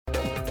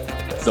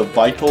The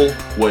Vital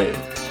Way,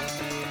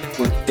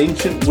 where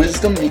ancient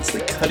wisdom meets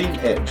the cutting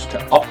edge to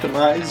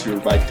optimize your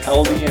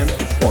vitality and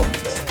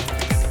performance.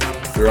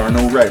 There are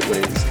no right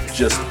ways,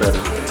 just better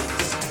ways.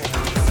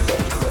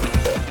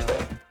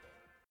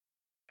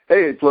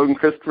 Hey, it's Logan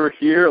Christopher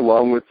here,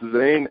 along with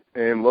Zane,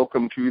 and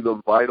welcome to the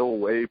Vital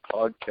Way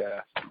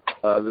podcast.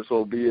 This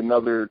will be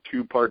another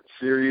two-part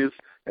series,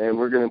 and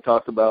we're going to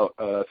talk about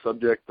a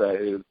subject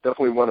that is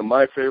definitely one of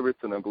my favorites,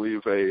 and I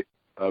believe a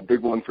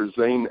big one for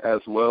Zane as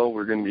well.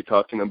 We're going to be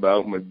talking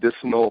about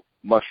medicinal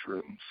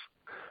mushrooms.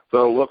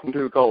 So welcome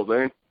to the call,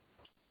 Zane.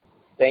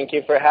 Thank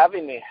you for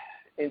having me.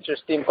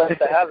 Interesting place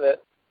to have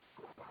it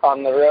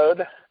on the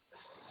road.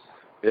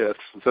 Yes,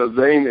 so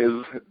Zane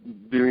is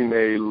doing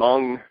a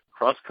long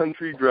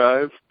cross-country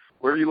drive.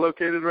 Where are you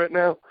located right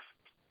now?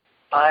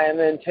 I am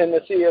in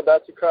Tennessee,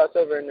 about to cross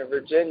over into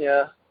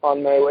Virginia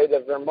on my way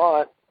to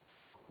Vermont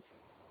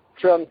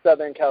from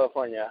Southern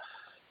California.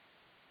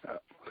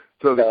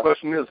 So the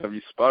question is, have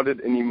you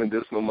spotted any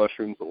medicinal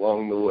mushrooms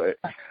along the way?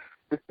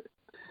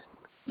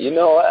 You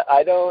know what?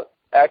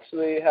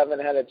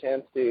 Haven't had a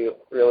chance to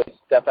really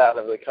step out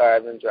of the car.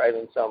 I've been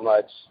driving so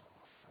much.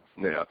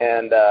 Yeah.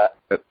 And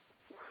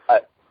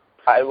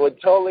I would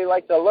totally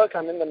like to look.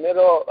 I'm in the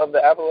middle of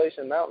the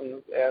Appalachian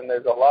Mountains, and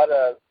there's a lot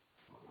of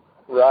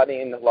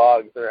rotting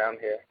logs around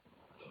here.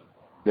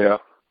 Yeah.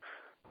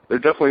 They're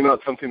definitely not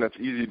something that's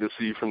easy to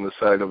see from the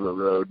side of the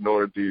road,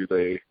 nor do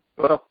they,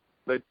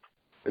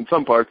 in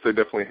some parts they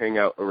definitely hang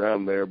out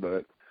around there,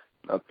 but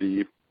not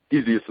the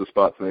easiest to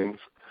spot things.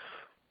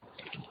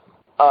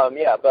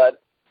 Yeah,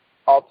 but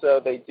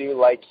also they do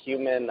like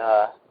human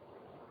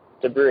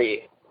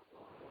debris,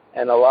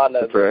 and a lot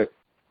of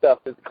stuff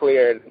is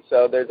cleared,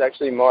 so there's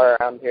actually more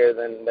around here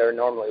than there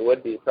normally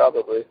would be,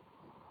 probably.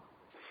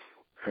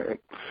 Okay.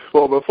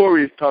 Well, before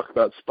we talk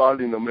about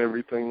spotting them and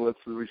everything,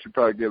 we should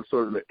probably give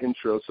sort of an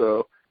intro.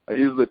 So I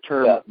use the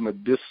term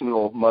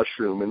medicinal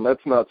mushroom, and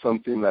that's not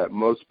something that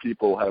most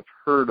people have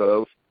heard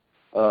of.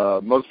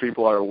 Most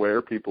people are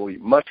aware people eat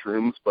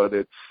mushrooms, but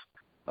it's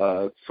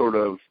sort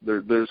of,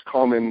 there's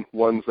common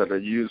ones that are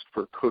used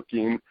for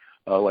cooking,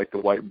 like the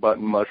white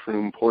button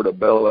mushroom,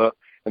 portobello,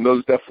 and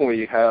those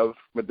definitely have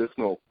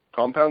medicinal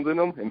compounds in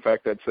them. In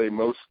fact, I'd say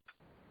most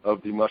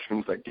of the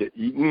mushrooms that get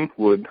eaten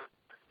would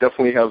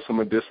definitely have some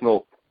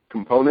medicinal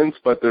components,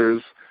 but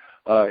there's,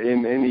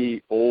 in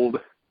any old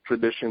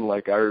tradition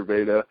like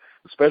Ayurveda,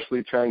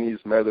 especially Chinese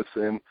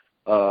medicine,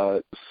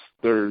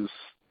 there's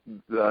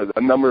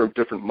a number of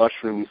different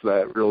mushrooms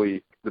that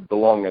really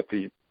belong at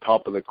the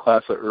top of the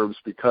class of herbs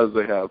because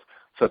they have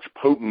such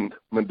potent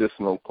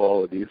medicinal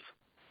qualities.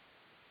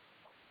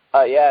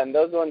 Yeah, and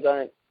those ones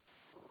aren't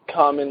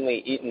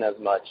commonly eaten as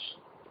much,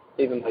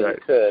 even though you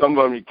could. Some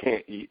of them you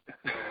can't eat.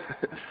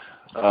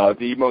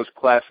 The most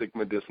classic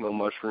medicinal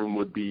mushroom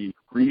would be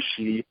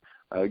reishi,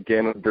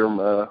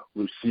 Ganoderma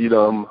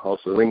lucidum,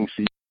 also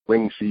lingxi,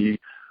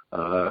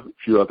 a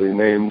few other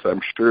names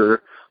I'm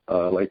sure,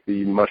 like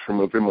the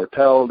mushroom of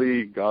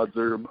immortality, God's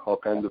herb, all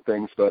kinds of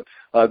things. But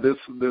this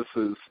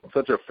is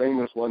such a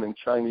famous one in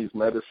Chinese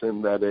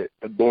medicine that it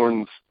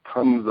adorns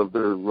tons of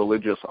their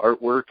religious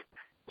artwork.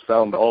 It's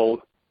found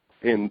all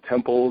in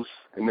temples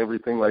and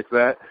everything like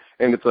that.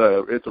 And it's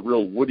a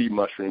real woody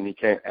mushroom. You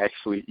can't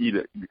actually eat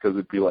it because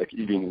it'd be like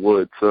eating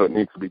wood, so it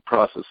needs to be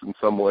processed in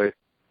some way.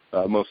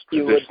 Most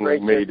traditionally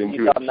made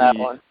into a tea. That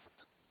one.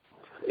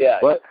 Yeah,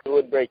 what? You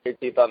would break your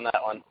teeth on that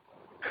one.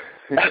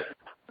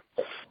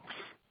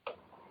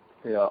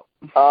 Yeah.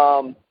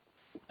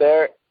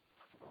 There's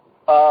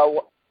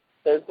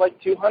like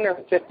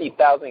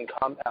 250,000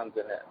 compounds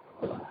in it,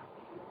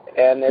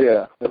 and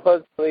it's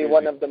supposedly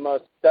one of the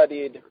most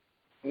studied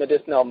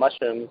medicinal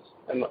mushrooms.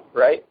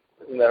 Right?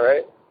 Isn't that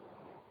right?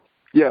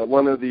 Yeah,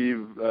 one of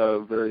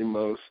the very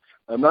most.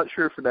 I'm not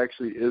sure if it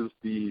actually is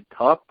the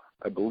top.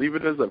 I believe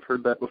it is. I've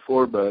heard that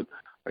before, but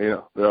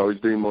they're always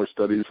doing more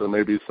studies, so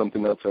maybe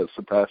something else has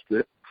surpassed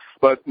it.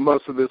 But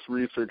most of this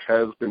research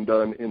has been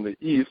done in the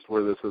East,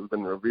 where this has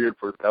been revered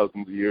for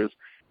thousands of years,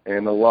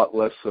 and a lot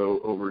less so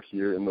over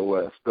here in the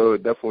West. So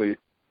it definitely,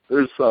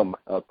 there's some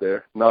out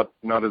there. Not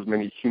as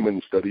many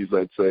human studies,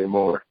 I'd say,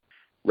 more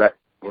rat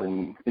or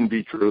in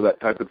vitro, that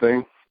type of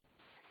thing.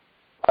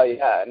 Oh,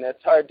 yeah, and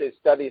it's hard to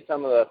study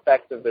some of the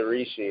effects of the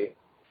reishi.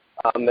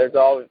 There's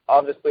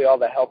obviously all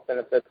the health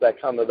benefits that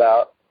come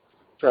about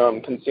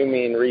from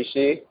consuming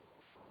reishi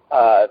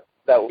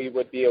that we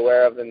would be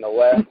aware of in the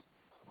West.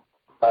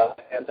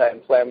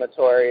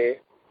 Anti-inflammatory,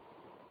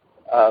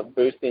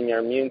 boosting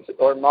your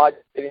or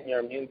modulating your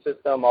immune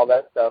system, all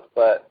that stuff.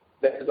 But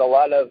there's a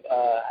lot of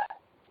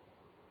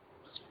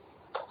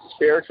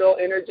spiritual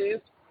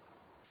energies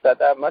that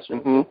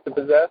mushroom seems to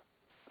possess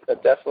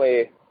that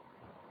definitely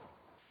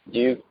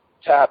you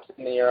taps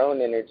into your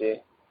own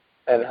energy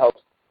and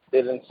helps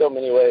it in so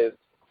many ways.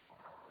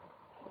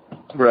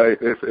 Right.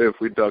 If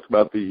we talk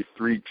about the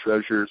three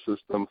treasure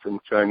system from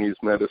Chinese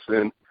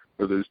medicine,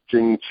 where there's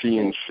Jing, Qi,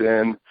 and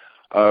Shen,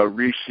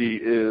 reishi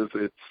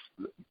it's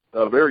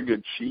a very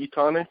good Qi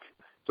tonic,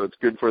 so it's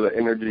good for the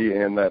energy,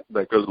 and that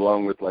goes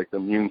along with like the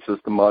immune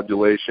system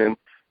modulation.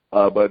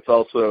 but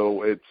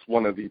it's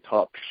one of the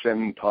top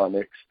Shen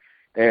tonics.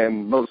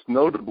 And most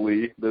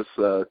notably, this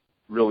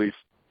really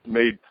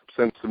made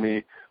sense to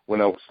me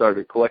when I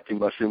started collecting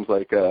mushrooms.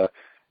 Like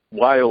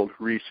wild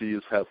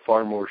rishis have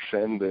far more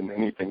Shen than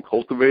anything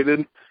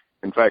cultivated.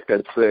 In fact,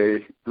 I'd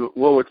say,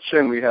 well, with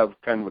Shen, we have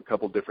kind of a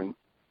couple different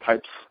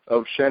types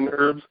of Shen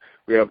herbs.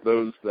 We have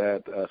those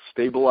that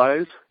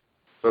stabilize,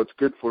 so it's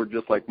good for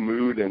just like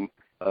mood and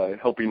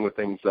helping with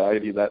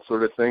anxiety, that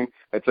sort of thing.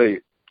 I'd say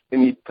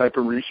any type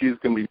of rishi is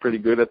going to be pretty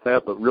good at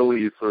that, but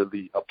really sort of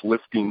the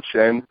uplifting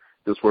Shen,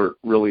 just where it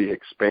really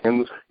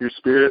expands your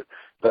spirit,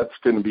 that's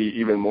going to be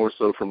even more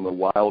so from the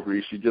wild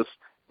rishi. Just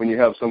when you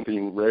have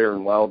something rare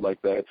and wild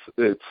like that,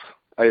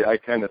 I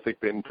kind of think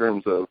that in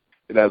terms of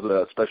it has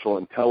a special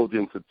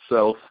intelligence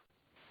itself,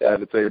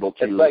 that it's able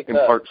to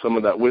impart some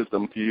of that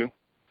wisdom to you.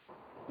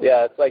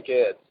 Yeah, it's like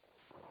it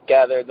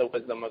gathered the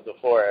wisdom of the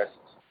forest,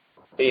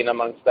 being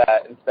amongst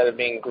that instead of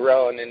being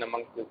grown in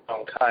amongst its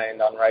own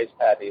kind on rice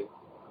paddies.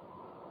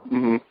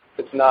 Mm-hmm.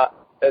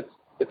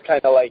 It's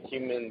kind of like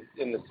humans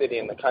in the city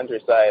and the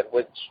countryside,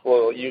 which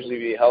will usually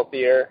be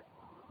healthier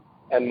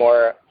and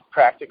more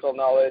practical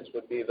knowledge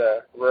would be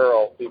the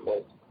rural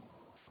peoples,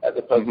 as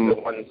opposed to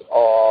the ones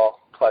all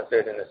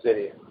clustered in the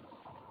city.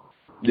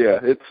 Yeah,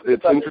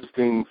 it's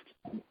interesting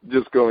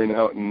just going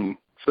out and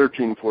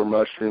searching for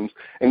mushrooms,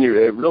 and you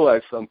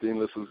realize something.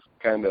 This is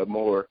kind of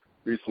more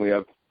recently.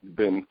 I've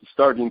been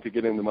starting to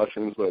get into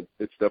mushrooms, but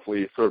it's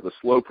definitely sort of a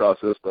slow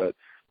process. But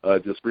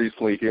just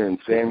recently here in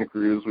Santa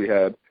Cruz, we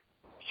had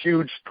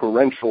huge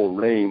torrential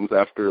rains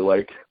after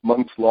like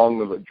months long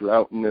of a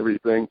drought and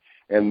everything,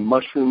 and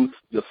mushrooms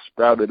just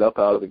sprouted up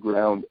out of the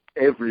ground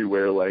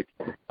everywhere. Like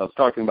I was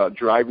talking about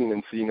driving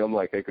and seeing them,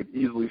 like I could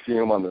easily see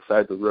them on the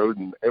sides of the road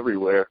and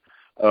everywhere.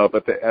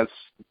 But as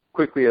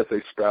quickly as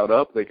they sprout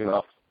up, they can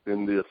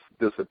often just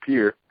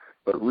disappear.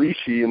 But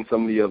reishi and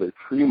some of the other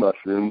tree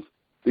mushrooms,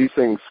 these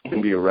things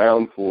can be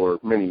around for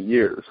many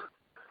years.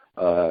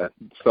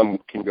 Some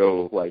can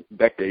go like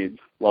decades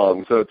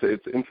long. So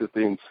it's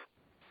interesting.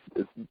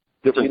 It's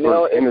different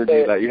sort of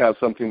energy that you have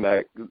something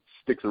that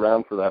sticks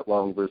around for that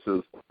long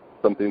versus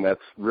something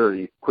that's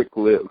very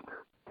quick-lived.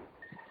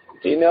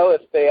 Do you know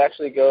if they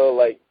actually go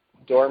like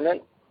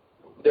dormant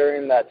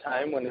during that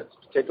time when it's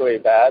particularly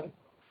bad?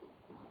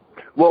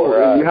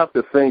 Well, you have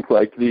to think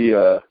like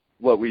the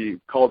what we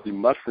call the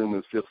mushroom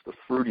is just the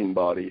fruiting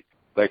body.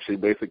 It's actually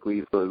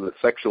basically sort of the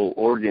sexual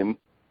organ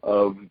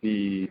of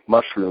the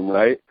mushroom,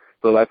 right?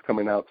 So that's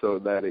coming out so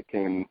that it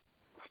can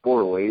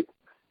sporulate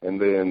and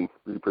then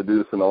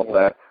reproduce and all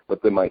that.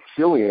 But the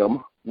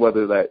mycelium,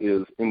 whether that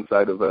is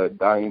inside of a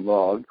dying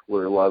log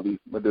where a lot of these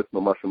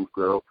medicinal mushrooms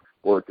grow,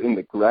 or it's in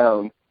the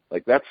ground,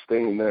 like that's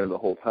staying there the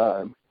whole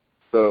time.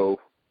 So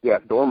yeah,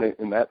 dormant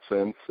in that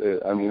sense.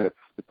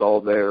 It's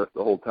all there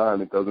the whole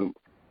time. It doesn't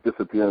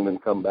disappear and then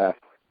come back.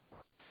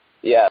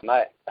 Yeah, and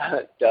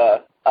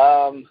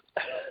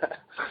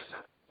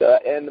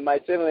the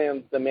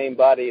mycelium, the main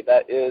body,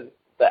 that is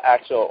the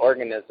actual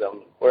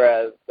organism,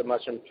 whereas the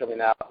mushroom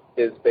coming out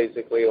is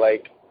basically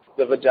like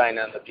the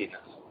vagina and the penis,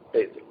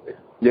 basically.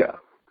 Yeah,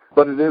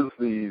 but it is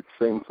the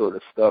same sort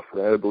of stuff,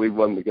 right? I believe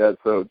one to get.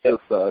 So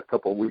just a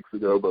couple of weeks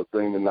ago, both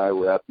Zane and I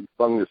were at the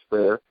fungus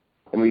fair,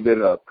 and we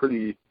did a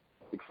pretty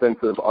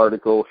extensive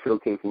article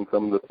showcasing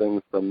some of the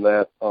things from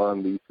that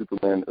on the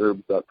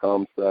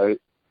supermanherbs.com site.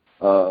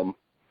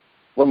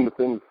 One of the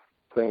things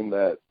saying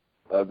that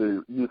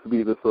there used to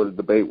be this sort of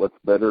debate, what's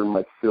better,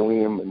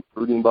 mycelium and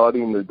fruiting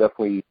body, and there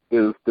definitely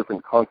is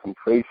different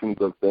concentrations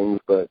of things,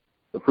 but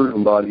the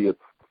fruiting body,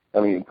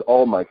 it's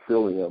all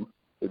mycelium.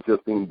 It's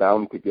just being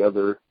bound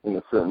together in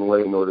a certain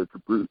way in order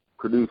to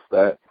produce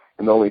that,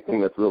 and the only thing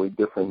that's really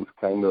different is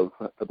kind of,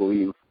 I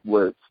believe,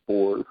 where it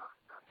spores.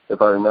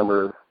 If I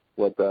remember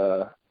what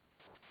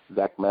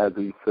Zach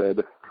Mazzy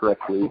said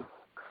correctly.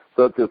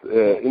 So it's just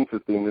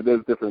interesting. It is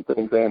different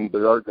things, and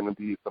there are going to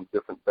be some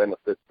different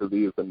benefits to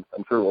these, and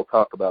I'm sure we'll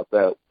talk about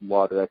that.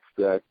 Water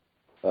extract,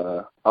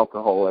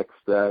 alcohol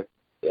extract,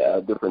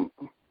 different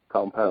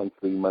compounds,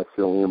 the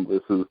mycelium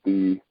versus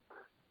the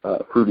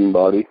fruiting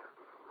body.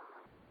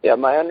 Yeah,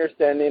 my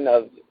understanding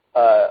of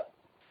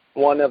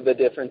one of the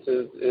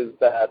differences is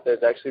that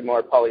there's actually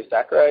more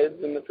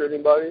polysaccharides in the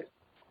fruiting bodies,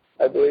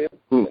 I believe,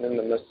 than in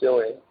the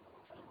mycelium,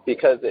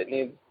 because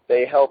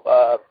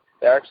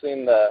they're actually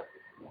in the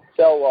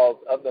cell walls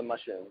of the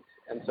mushrooms,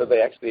 and so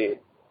they actually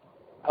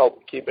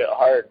help keep it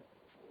hard.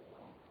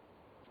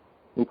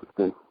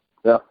 Interesting.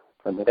 Yeah,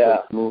 that makes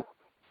sense to me.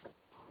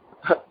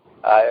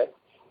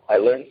 I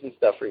learned some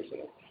stuff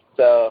recently.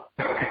 So,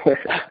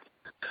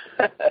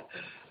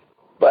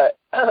 but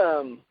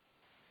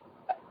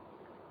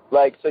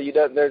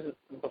there's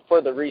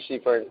for the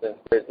reishi, for instance,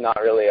 there's not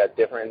really a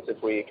difference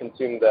if we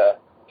consume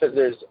because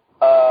there's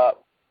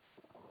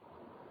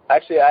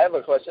actually I have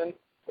a question.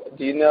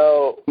 Do you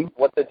know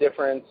what the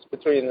difference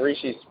between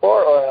reishi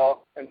spore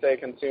oil and, say,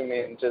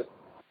 consuming just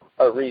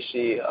a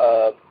reishi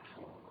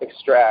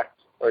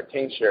extract or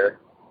tincture?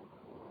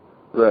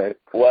 Right.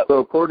 So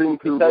according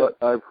to what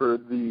I've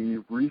heard,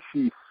 the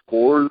reishi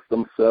spores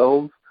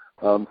themselves,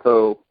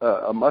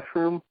 a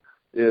mushroom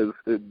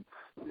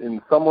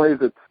in some ways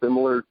it's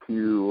similar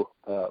to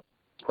the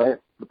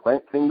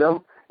plant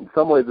kingdom. In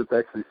some ways it's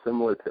actually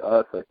similar to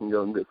us. I can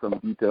go into some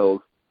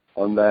details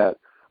on that.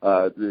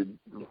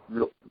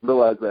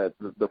 Realize that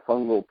the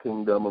fungal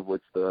kingdom, of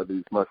which there are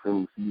these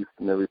mushrooms, yeast,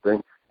 and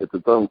everything, it's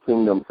its own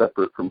kingdom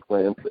separate from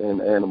plants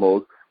and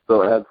animals.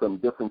 So it has some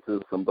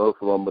differences from both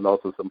of them, but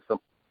also some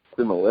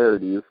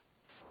similarities.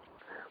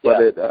 Yeah.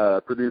 But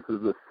it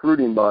produces this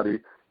fruiting body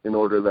in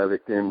order that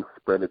it can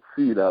spread its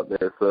seed out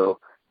there. So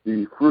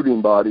the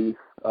fruiting body,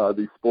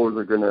 these spores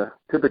are going to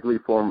typically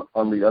form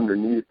on the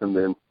underneath and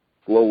then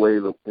blow away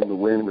in the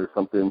wind or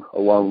something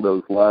along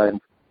those lines.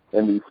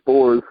 And the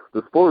spores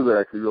are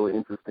actually really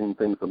interesting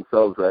things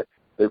themselves, right?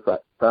 They've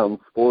found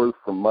spores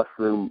from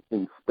mushroom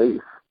in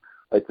space.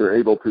 Like they're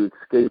able to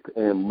escape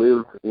and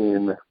live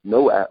in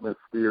no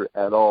atmosphere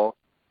at all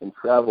and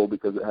travel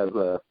because it has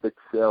a thick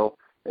shell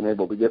and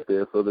able to get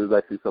there. So there's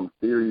actually some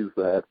theories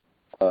that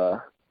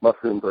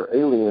mushrooms are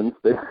aliens,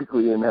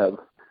 basically, and have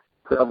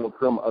traveled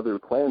from other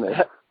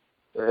planets.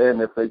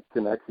 And if they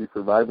can actually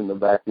survive in the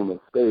vacuum of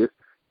space,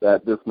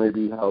 that this may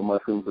be how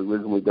mushrooms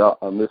originally got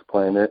on this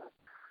planet.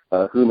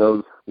 Who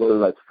knows whether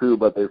that's true,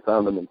 but they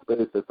found them in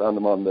space. They found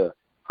them on the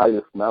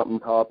highest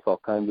mountaintops,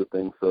 all kinds of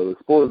things. So the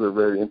spores are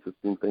very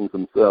interesting things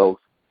themselves.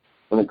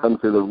 When it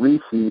comes to the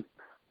reishi,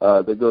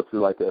 they go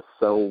through like a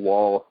cell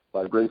wall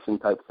vibration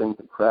type thing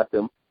to crack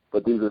them,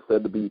 but these are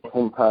said to be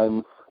 10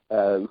 times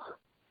as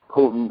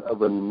potent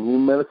of an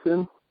immune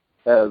medicine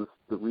as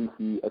the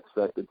reishi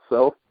extract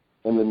itself.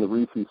 And then the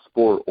reishi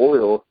spore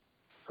oil,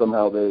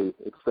 somehow they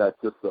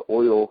extract just the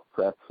oil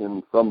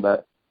fraction from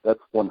that. That's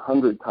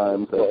 100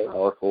 times as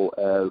powerful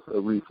as a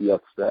reishi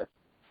extract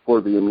for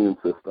the immune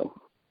system.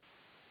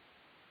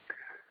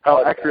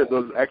 How accurate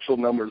those actual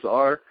numbers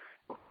are,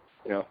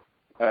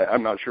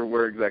 I'm not sure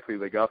where exactly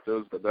they got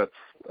those, but that's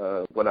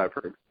what I've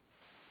heard.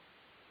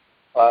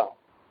 Wow.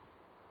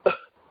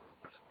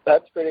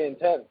 That's pretty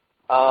intense.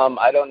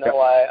 I don't know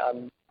why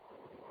I'm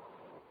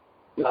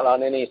not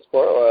on any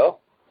spore oil.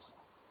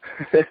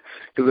 Because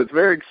it's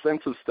very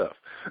expensive stuff.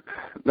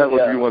 That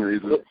would be one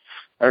reason.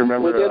 I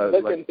remember we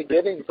did look into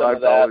getting some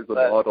of that, $5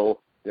 a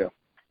bottle.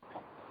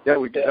 Yeah,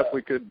 we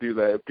definitely could do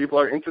that. If people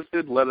are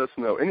interested, let us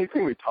know.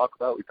 Anything we talk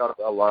about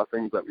a lot of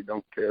things that we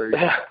don't carry.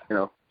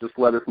 Just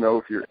let us know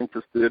if you're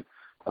interested,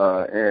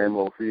 and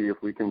we'll see if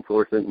we can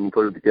source it and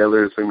put it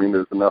together, assuming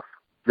there's enough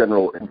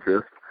general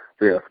interest.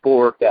 So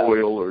spore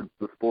oil or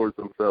the spores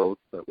themselves,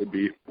 that would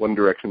be one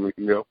direction we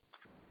can go.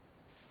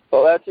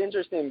 Well, that's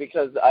interesting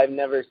because I've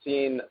never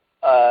seen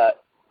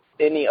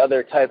any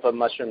other type of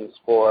mushroom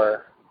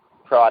spore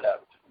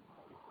product.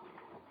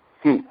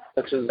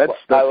 That's a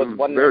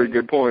very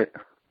good point.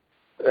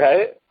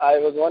 Right? I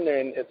was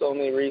wondering, it's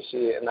only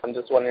reishi, and I'm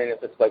just wondering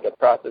if it's like a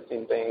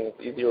processing thing.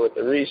 It's easier with the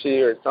reishi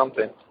or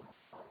something.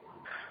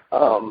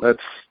 That's,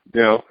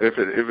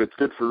 if it's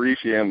good for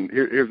reishi, and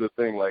here's the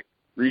thing, like,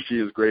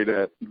 reishi is great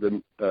at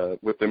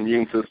with the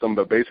immune system,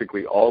 but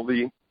basically all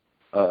the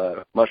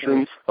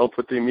mushrooms help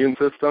with the immune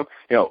system.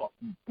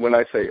 When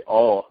I say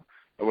all,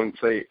 I wouldn't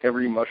say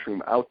every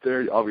mushroom out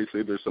there.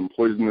 Obviously, there's some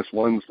poisonous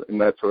ones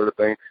and that sort of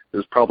thing.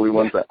 There's probably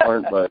ones that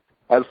aren't, but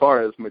as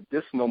far as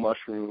medicinal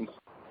mushrooms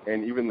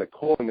and even the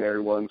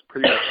culinary ones,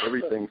 pretty much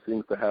everything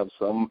seems to have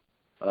some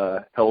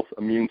health,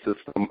 immune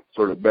system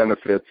sort of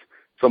benefits,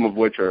 some of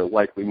which are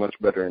likely much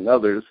better than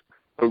others.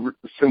 But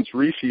since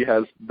reishi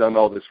has done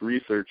all this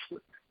research,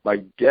 my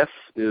guess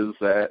is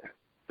that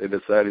they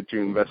decided to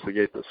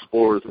investigate the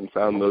spores and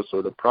found those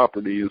sort of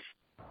properties.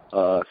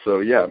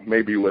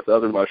 Maybe with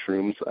other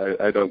mushrooms,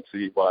 I don't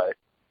see why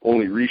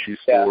only reishi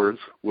spores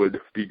would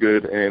be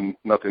good and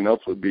nothing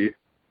else would be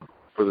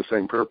for the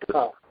same purpose.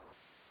 Huh.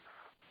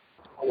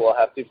 We'll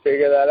have to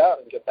figure that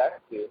out and get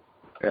back to you.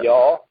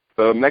 Y'all.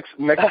 So next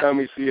time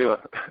we see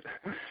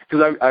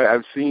because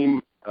I've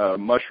seen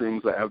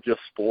mushrooms that have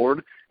just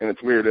spored, and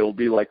it's weird. It'll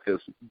be like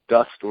this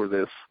dust or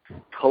this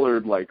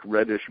colored like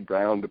reddish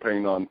brown,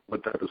 depending on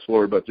what type of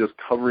spore, but just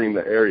covering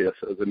the area.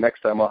 So the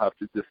next time I'll have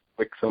to just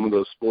pick some of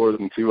those spores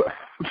and see what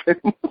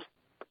happens.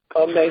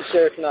 I'll make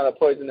sure it's not a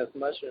poisonous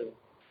mushroom.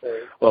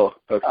 Well,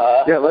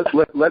 okay.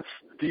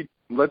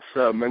 Let's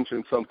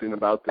mention something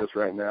about this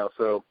right now.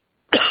 So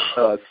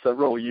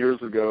several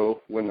years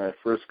ago, when I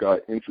first got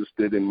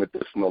interested in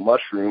medicinal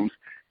mushrooms,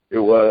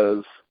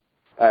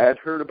 I had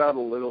heard about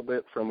a little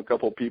bit from a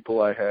couple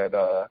people. I had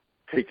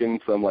taken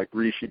some like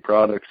reishi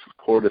products,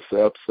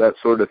 cordyceps, that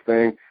sort of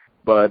thing.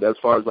 But as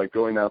far as like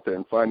going out there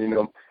and finding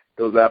them,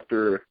 it was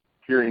after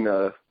hearing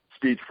a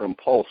speech from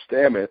Paul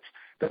Stamets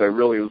that I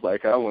really was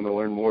like, I want to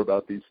learn more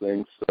about these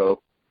things.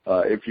 So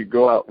if you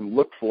go out and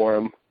look for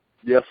them,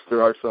 yes,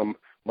 there are some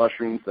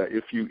mushrooms that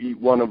if you eat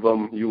one of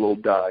them, you will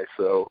die.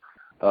 So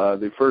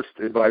the first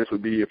advice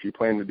would be, if you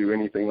plan to do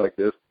anything like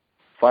this,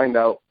 find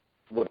out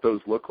what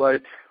those look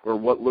like or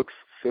what looks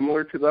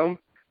similar to them.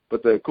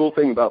 But the cool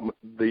thing about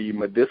the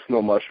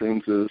medicinal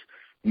mushrooms is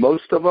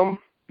most of them,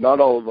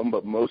 not all of them,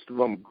 but most of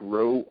them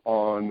grow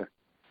on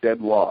dead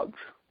logs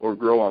or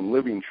grow on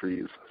living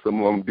trees.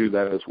 Some of them do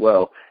that as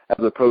well,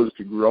 as opposed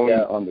to growing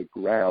on the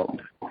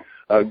ground.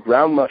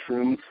 Ground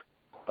mushrooms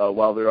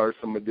while there are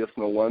some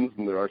medicinal ones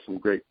and there are some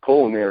great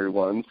culinary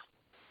ones,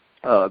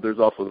 there's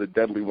also the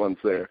deadly ones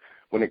there.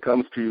 When it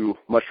comes to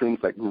mushrooms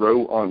that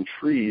grow on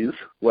trees,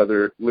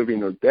 whether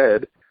living or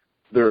dead,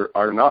 there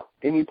are not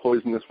any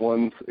poisonous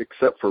ones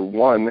except for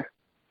one,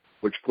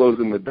 which glows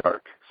in the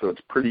dark. So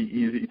it's pretty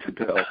easy to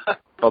tell.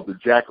 Called the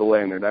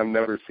jack-o'-lantern. I've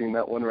never seen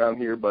that one around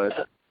here,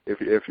 but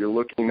if you're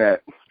looking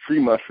at tree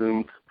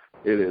mushrooms,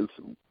 it is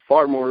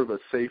far more of a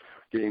safe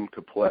game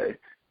to play.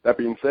 That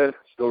being said,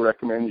 still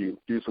recommend you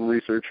do some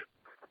research,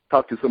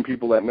 talk to some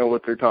people that know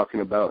what they're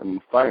talking about,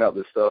 and find out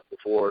this stuff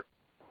before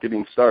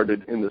getting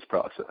started in this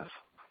process.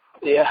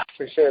 Yeah,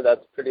 for sure.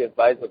 That's pretty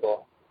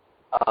advisable.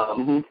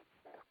 The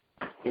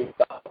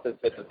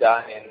opposite of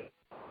dying.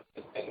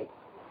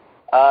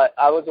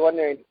 I was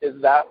wondering,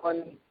 is that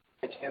one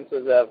the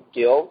chances of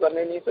gills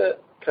underneath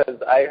it?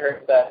 Because I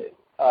heard that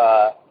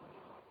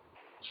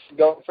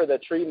going for the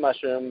tree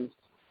mushrooms,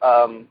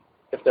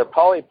 if they're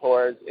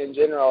polypores, in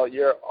general,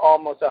 you're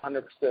almost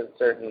 100%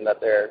 certain that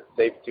they're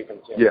safe to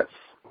consume. Yes.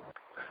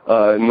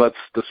 And let's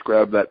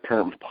describe that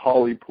term,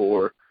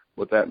 polypore.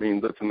 What that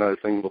means, that's another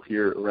thing we'll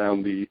hear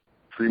around the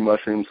tree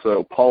mushrooms.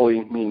 So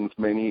poly means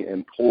many,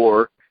 and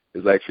pore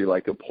is actually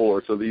like a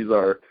pore. So these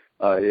are,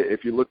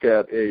 if you look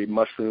at a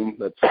mushroom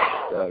that's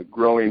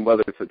growing,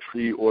 whether it's a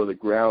tree or the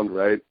ground,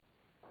 right,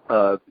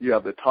 you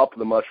have the top of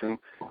the mushroom.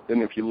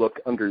 Then if you look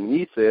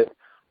underneath it,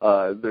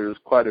 there's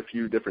quite a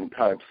few different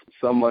types.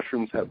 Some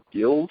mushrooms have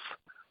gills.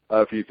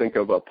 If you think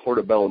of a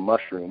portobello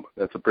mushroom,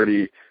 that's a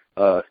pretty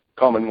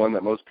common one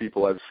that most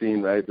people have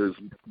seen, right? There's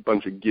a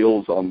bunch of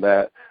gills on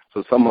that.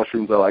 So some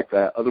mushrooms are like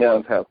that. Other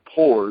ones have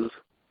pores,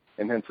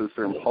 and hence this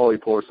term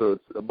polypore. So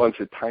it's a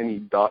bunch of tiny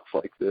dots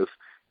like this,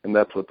 and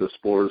that's what the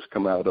spores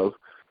come out of.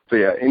 So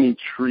yeah, any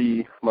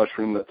tree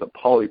mushroom that's a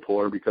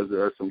polypore, because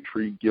there are some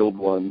tree gilled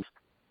ones,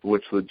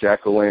 which the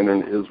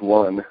jack-o'-lantern is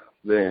one,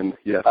 then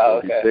yes,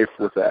 be safe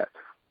with that.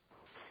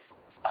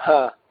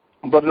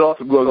 But it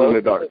also glows in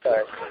the dark.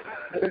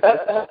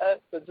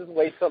 So just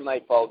wait till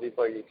nightfall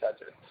before you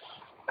touch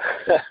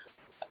it.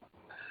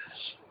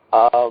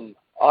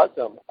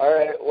 Awesome. All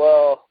right.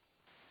 Well,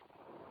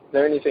 is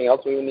there anything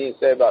else we need to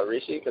say about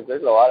reishi? Because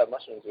there's a lot of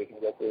mushrooms we can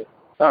go through.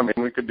 I mean,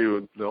 we could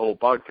do the whole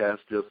podcast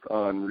just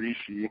on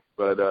reishi,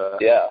 but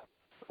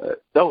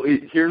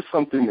here's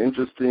something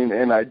interesting,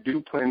 and I do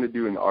plan to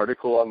do an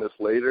article on this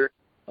later.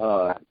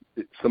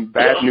 Some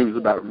bad news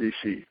about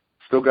reishi.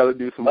 Still got to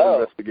do some more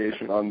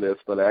investigation on this,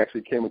 but I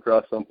actually came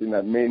across something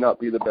that may not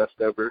be the best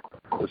ever,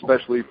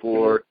 especially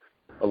for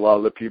a lot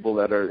of the people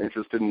that are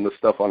interested in the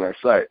stuff on our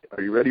site.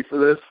 Are you ready for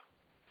this?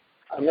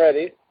 I'm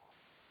ready.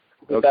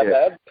 Is that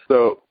bad?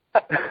 So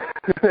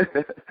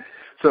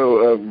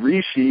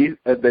reishi,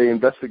 they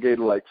investigated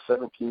like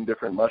 17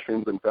 different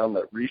mushrooms and found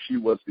that reishi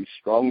was the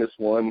strongest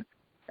one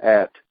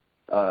at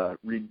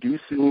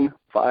reducing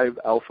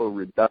 5-alpha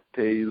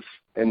reductase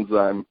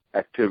enzyme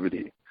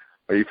activity.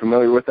 Are you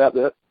familiar with that?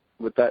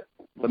 What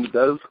it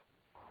does?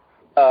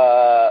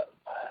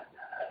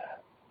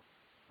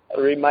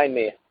 Remind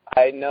me.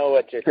 I know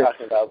what you're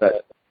talking about,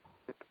 but...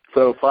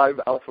 So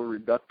 5-alpha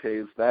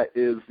reductase, that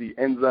is the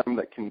enzyme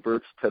that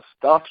converts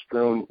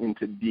testosterone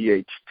into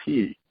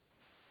DHT.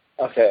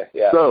 Okay,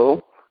 yeah.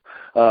 So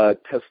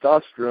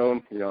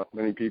testosterone,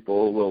 many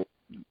people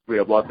we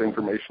have lots of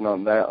information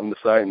on that on the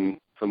site, and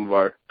some of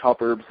our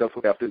top herbs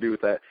definitely have to do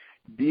with that.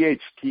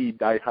 DHT,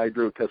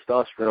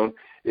 dihydrotestosterone,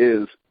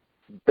 is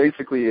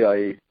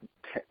basically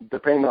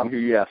depending on who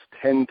you ask,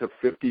 10 to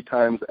 50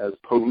 times as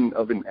potent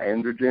of an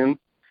androgen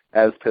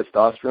as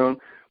testosterone.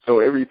 So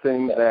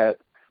everything that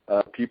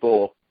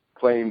people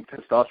claim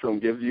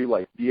testosterone gives you,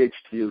 like DHT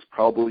is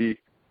probably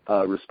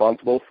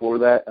responsible for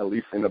that, at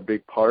least in a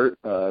big part.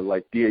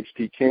 Like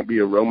DHT can't be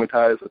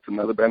aromatized. That's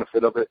another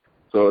benefit of it.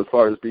 So as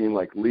far as being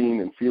like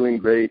lean and feeling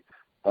great,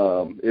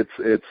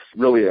 it's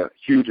really a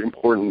huge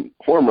important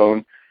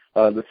hormone.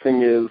 The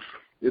thing is,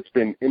 it's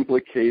been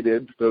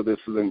implicated, though this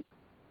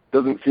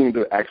doesn't seem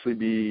to actually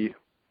be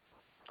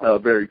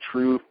very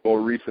true.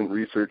 More recent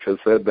research has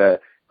said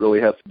that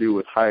really has to do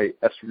with high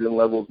estrogen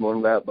levels more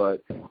than that,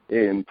 but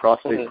in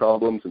prostate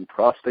problems and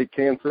prostate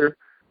cancer.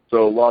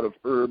 So a lot of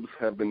herbs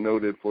have been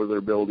noted for their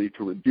ability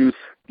to reduce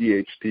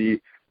DHT,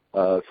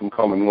 some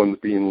common ones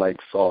being like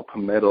saw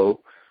palmetto,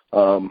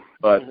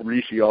 but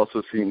reishi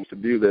also seems to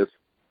do this.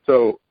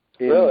 So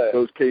in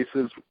those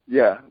cases,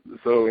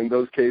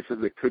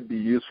 it could be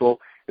useful.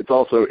 It's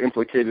also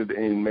implicated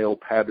in male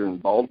pattern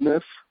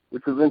baldness,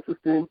 which is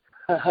interesting.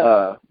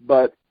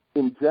 But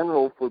in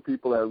general, for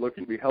people that are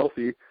looking to be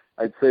healthy,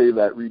 I'd say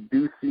that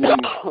reducing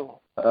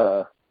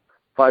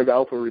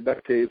 5-alpha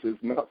reductase is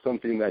not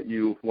something that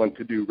you want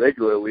to do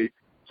regularly.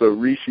 So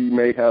reishi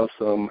may have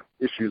some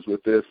issues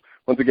with this.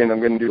 Once again, I'm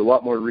going to do a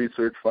lot more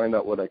research, find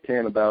out what I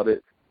can about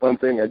it. One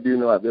thing I do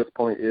know at this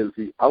point is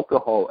the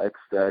alcohol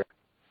extract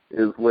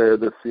is where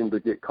this seemed to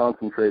get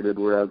concentrated,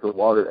 whereas the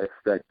water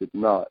extract did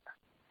not.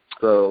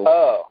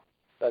 So,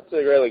 that's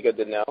really good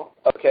to know.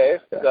 Okay,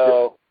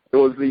 so it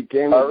was the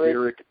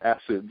gamma-uric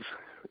acids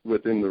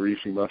within the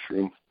reishi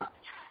mushroom,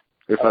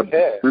 if I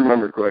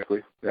remember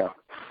correctly. Yeah.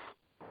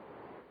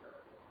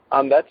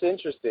 That's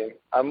interesting.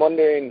 I'm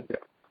wondering,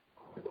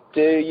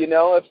 do you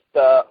know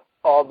if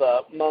all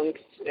the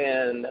monks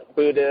and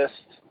Buddhists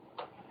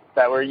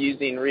that were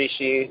using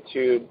reishi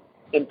to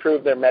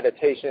improve their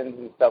meditations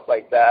and stuff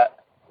like that,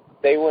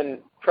 they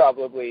wouldn't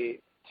probably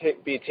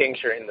be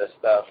tincturing this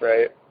stuff,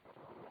 right?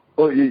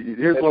 Well,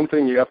 here's one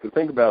thing you have to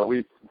think about.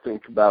 We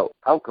think about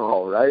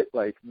alcohol, right?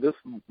 Like, this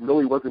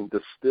really wasn't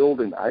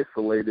distilled and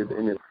isolated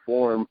in its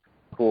form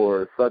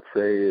for such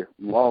a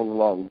long,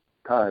 long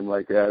time.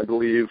 Like, I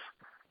believe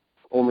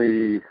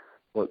only,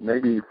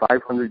 maybe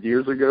 500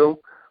 years ago,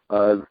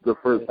 the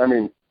first,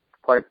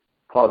 quite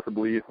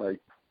possibly, like,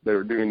 they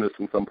were doing this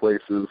in some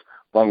places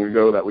long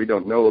ago that we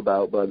don't know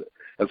about, but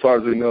as far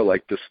as we know,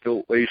 like,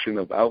 distillation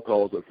of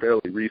alcohol is a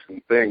fairly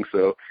recent thing,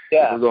 so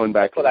if we're going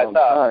back a long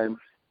time,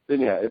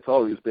 then it's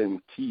always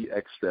been tea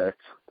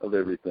extracts of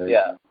everything.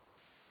 Yeah.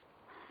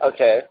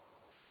 Okay.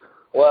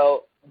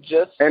 Well,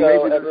 just and so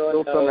maybe there's everyone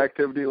still knows, some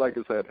activity, like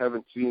I said,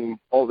 haven't seen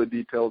all the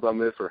details on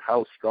this or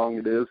how strong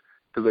it is,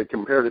 because they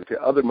compared it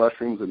to other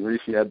mushrooms, and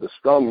reishi had the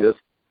strongest,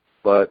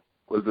 but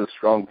was this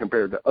strong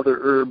compared to other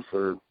herbs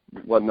or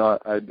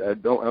whatnot? I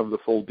don't have the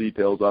full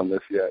details on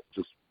this yet.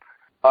 Just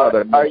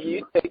are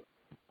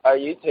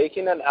you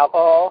taking an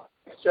alcohol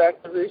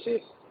extract of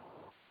reishi?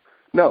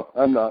 No,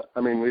 I'm not.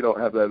 We don't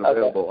have that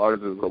available. Okay.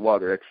 Ours is a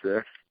water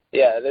extract.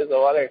 Yeah, it is a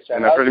water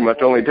extract. And I pretty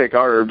much only take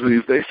our herbs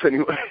these days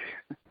anyway.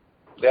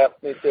 Yep,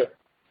 me too.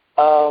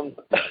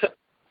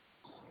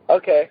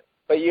 Okay,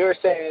 but you were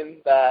saying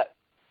that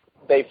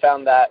they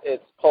found that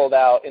it's pulled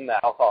out in the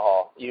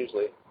alcohol,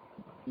 usually.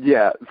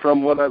 Yeah,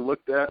 from what I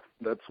looked at,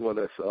 that's what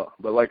I saw.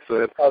 But like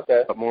I said,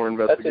 got more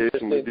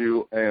investigation to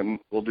do, and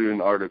we'll do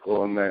an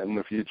article on that in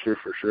the future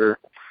for sure.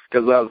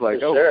 Because I was like,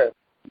 sure.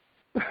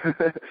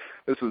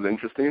 This is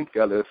interesting.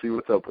 Got to see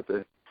what's up with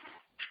it.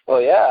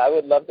 Well, yeah, I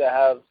would love to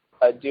have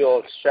some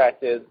dual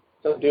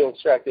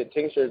extracted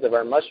tinctures of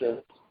our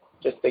mushrooms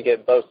just to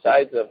get both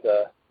sides of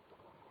the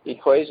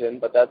equation,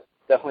 but that's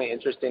definitely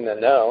interesting to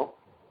know.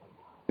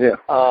 Yeah.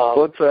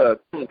 Let's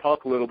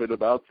talk a little bit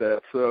about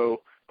that.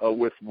 So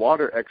with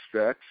water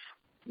extracts,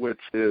 which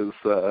is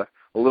a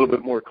little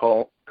bit more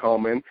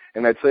common,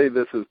 and I'd say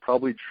this is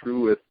probably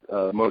true with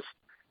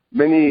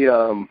many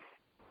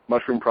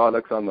mushroom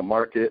products on the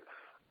market,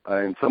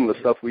 and some of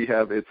the stuff we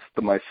have, it's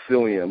the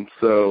mycelium.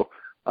 So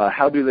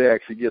how do they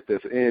actually get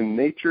this? In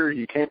nature,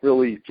 you can't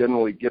really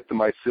generally get the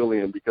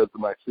mycelium because the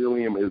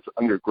mycelium is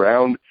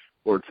underground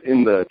or it's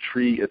in the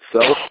tree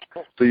itself.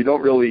 So you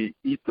don't really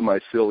eat the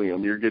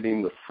mycelium. You're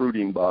getting the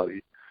fruiting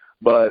body.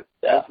 But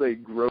as they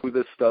grow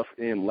this stuff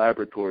in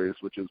laboratories,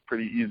 which is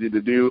pretty easy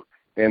to do,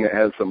 and it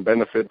has some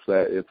benefits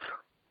that it's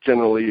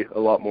generally a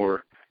lot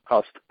more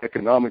cost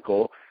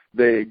economical,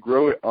 they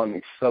grow it on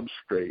a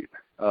substrate,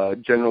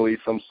 generally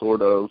some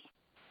sort of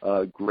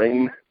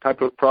grain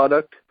type of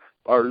product.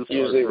 Ours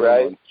usually are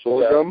grown on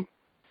sorghum.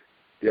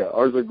 Yeah,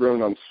 ours are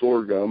grown on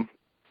sorghum,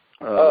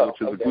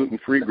 which is a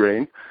gluten-free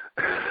grain.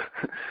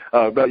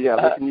 But yeah,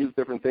 they can use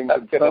different things.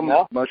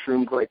 Some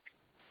mushrooms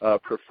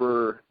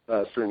prefer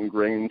certain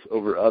grains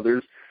over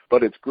others,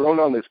 but it's grown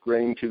on this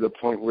grain to the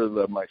point where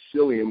the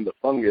mycelium, the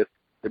fungus,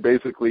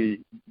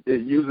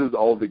 it uses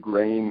all the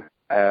grain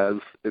as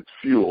its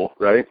fuel,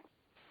 right?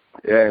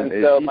 And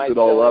it so eats it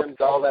all up.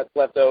 All that's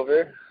left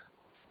over?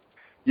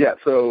 Yeah,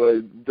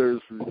 so there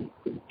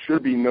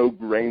should be no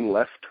grain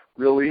left,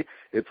 really.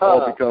 It's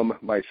all become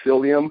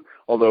mycelium,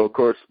 although, of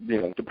course,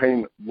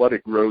 depending what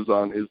it grows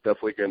on is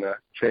definitely going to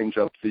change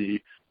up the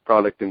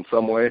product in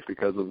some way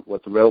because of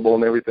what's available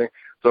and everything.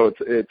 So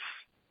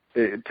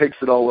it takes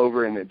it all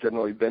over, and it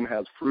generally then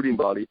has fruiting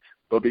body.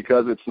 But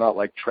because it's not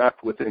like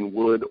trapped within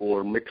wood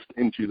or mixed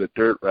into the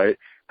dirt, right,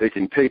 they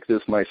can take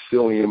this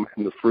mycelium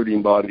and the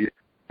fruiting body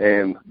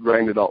and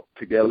grind it all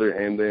together,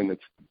 and then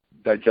it's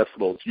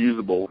digestible, it's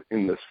usable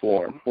in this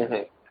form.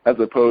 Mm-hmm. As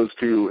opposed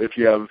to if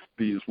you have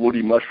these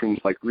woody mushrooms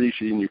like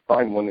reishi and you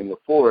find one in the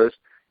forest,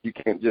 you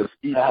can't just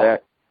eat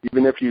that.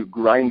 Even if you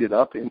grind it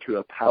up into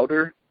a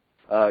powder,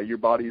 your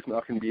body's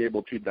not going to be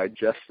able to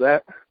digest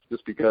that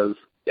just because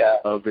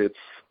of its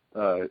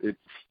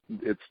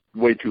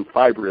way too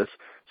fibrous.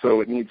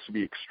 So it needs to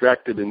be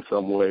extracted in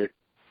some way,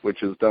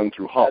 which is done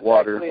through hot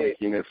water,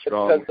 making it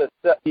strong.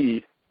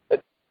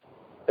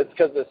 It's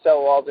because the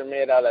cell walls are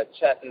made out of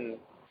chitin,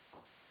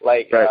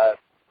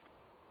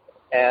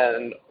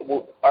 and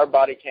our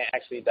body can't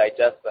actually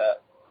digest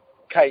that.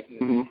 Chitin.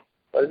 Mm-hmm.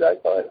 What is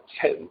that called?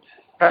 Chitin.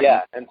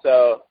 Yeah, and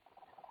so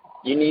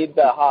you need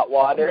the hot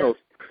water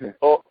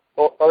or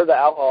the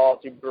alcohol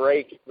to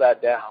break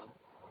that down.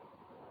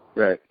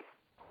 Right.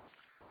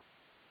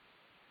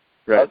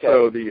 Okay.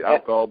 So the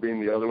alcohol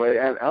being the other way,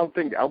 and I don't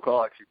think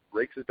alcohol actually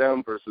breaks it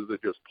down versus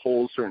it just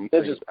pulls certain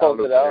things out. It just pulls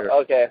it out?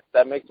 Okay,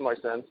 that makes more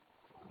sense.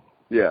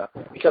 Yeah.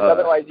 Because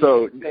otherwise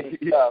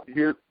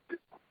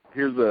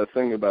here's the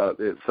thing about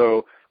it.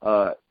 So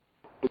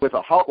with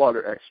a hot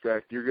water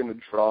extract, you're going to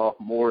draw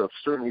more of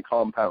certain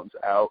compounds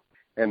out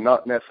and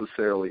not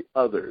necessarily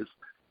others.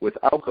 With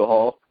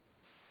alcohol,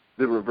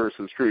 the reverse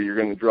is true. You're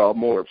going to draw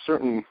more of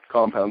certain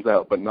compounds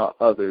out but not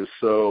others.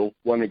 So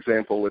one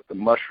example with the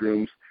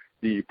mushrooms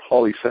the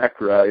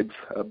polysaccharides,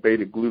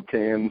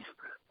 beta-glucans,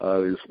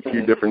 there's a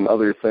few different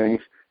other things.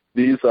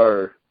 These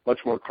are much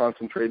more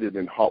concentrated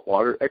in hot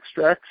water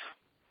extracts.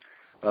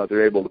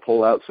 They're able to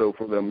pull out. So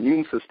for the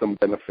immune system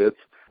benefits,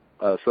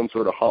 some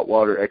sort of hot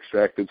water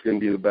extract is going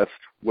to be the best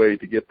way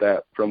to get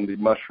that from the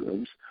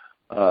mushrooms.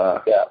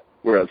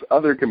 Whereas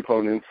other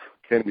components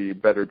can be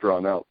better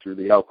drawn out through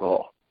the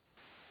alcohol.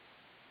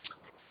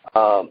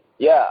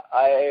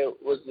 I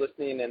was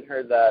listening and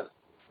heard that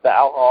the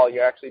alcohol,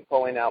 you're actually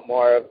pulling out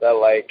more of the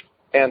like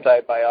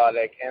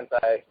antibiotic,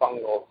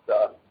 antifungal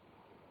stuff,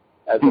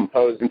 as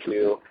opposed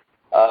to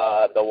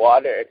the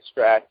water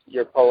extract.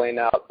 You're pulling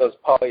out those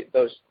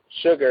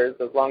sugars,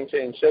 those long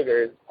chain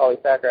sugars,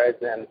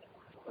 polysaccharides, and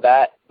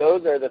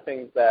those are the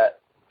things that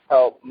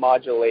help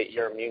modulate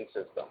your immune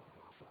system.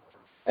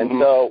 And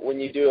so when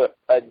you do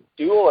a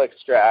dual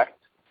extract,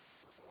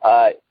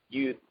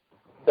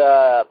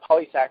 the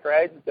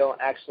polysaccharides don't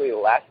actually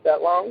last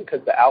that long because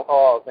the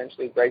alcohol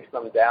eventually breaks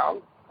them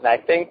down. And I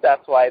think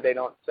that's why they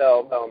don't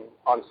sell them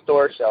on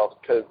store shelves,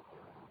 because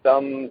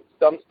some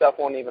stuff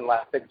won't even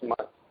last 6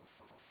 months.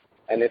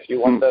 And if you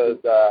want those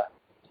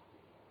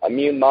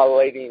immune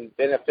modulating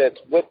benefits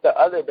with the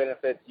other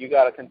benefits, you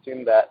got to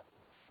consume that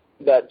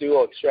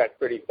dual extract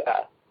pretty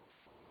fast.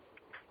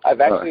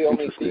 I've actually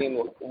only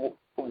seen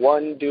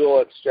one dual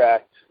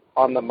extract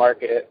on the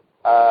market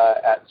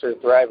at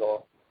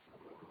Survival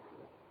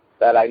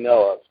that I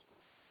know of.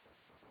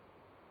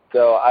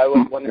 So I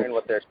was wondering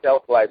what their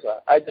shelf lives are.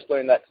 I just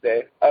learned that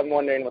today. I'm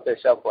wondering what their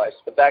shelf lives,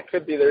 but that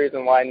could be the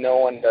reason why no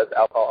one does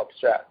alcohol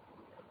extract.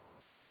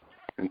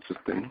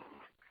 Interesting.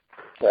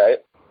 Right?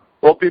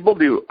 Well, people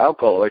do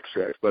alcohol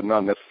extracts, but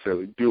not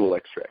necessarily dual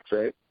extracts,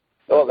 right?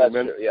 Oh, that's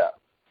true,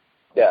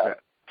 yeah.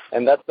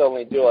 And that's the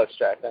only dual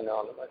extract I know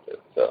on the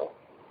market, so.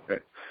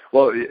 Okay.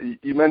 Well,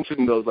 you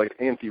mentioned those like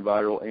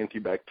antiviral,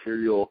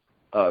 antibacterial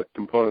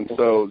components.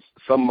 So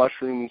some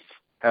mushrooms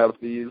have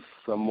these,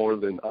 some more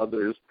than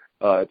others.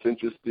 It's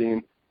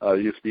interesting.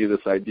 Used to be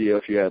this idea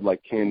if you had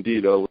like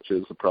candida, which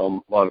is a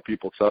problem a lot of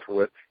people suffer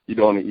with, you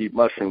don't want to eat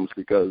mushrooms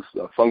because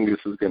fungus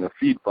is going to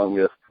feed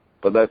fungus,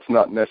 but that's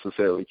not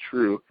necessarily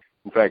true.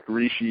 In fact,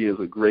 reishi is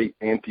a great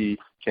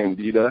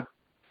anti-candida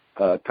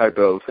type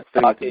of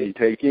thing to be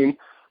taking.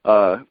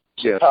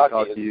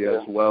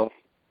 Shiitake as well.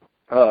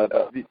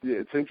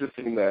 It's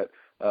interesting that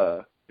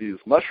these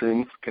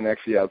mushrooms can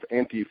actually have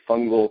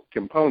antifungal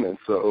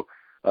components. So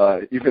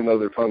even though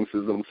they're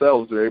funguses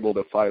themselves, they're able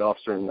to fight off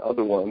certain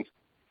other ones,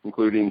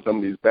 including some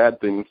of these bad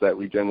things that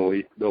we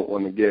generally don't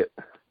want to get.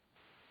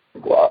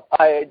 Well,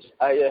 I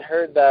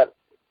heard that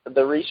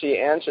the reishi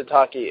and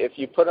shiitake, if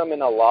you put them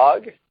in a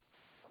log,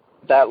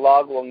 that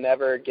log will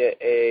never get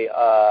a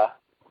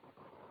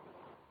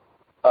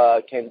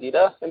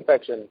candida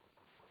infection.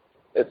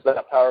 It's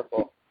that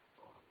powerful.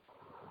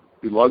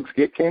 Do logs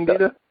get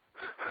candida?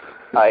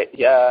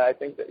 I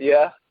think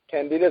that,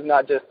 candida is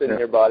not just in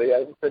your body.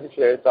 I'm pretty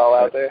sure it's all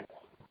out there.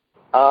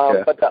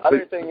 But the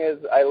other thing is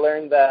I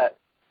learned that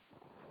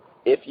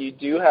if you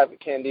do have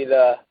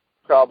candida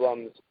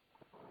problems,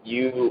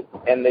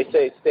 and they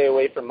say stay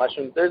away from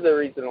mushrooms, there's a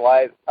reason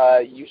why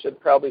you should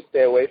probably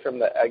stay away from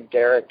the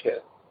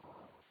agaricus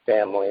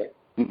family,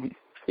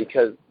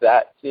 because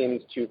that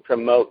seems to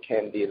promote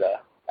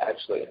candida,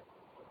 actually.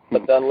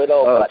 But the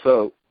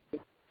little...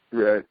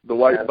 Right. The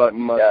white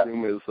button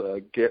mushroom is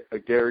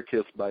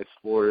Agaricus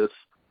bisporus.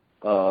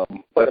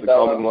 That's a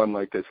common one.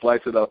 Like they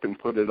slice it up and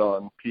put it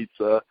on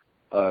pizza.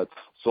 It's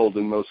sold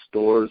in most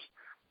stores.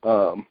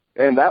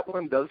 And that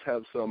one does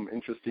have some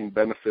interesting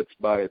benefits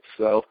by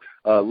itself.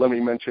 Let me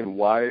mention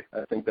why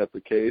I think that's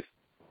the case.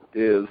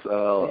 Is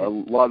a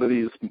lot of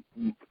these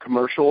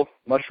commercial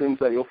mushrooms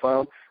that you'll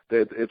find,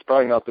 that it's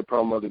probably not the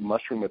problem of the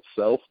mushroom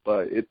itself,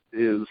 but it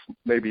is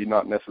maybe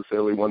not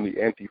necessarily one of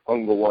the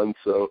antifungal ones.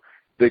 So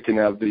they can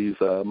have these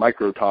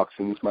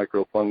microtoxins,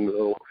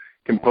 microfungal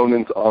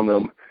components on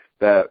them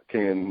that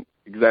can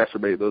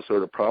exacerbate those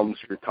sort of problems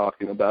you're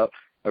talking about.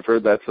 I've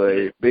heard that's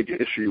a big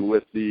issue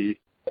with a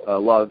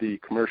lot of the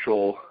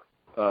commercial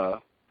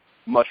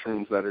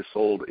mushrooms that are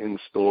sold in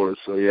stores.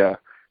 So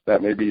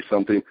that may be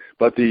something.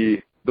 But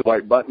the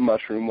white button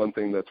mushroom, one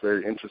thing that's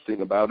very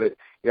interesting about it,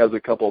 it has a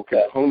couple of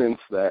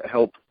components that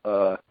help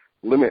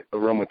limit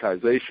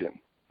aromatization.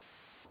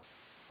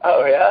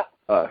 Oh,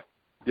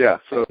 yeah?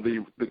 So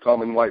the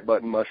common white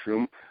button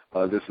mushroom,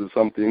 this is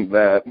something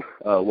that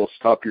will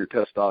stop your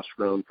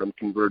testosterone from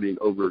converting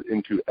over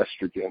into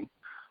estrogen.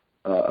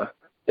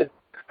 This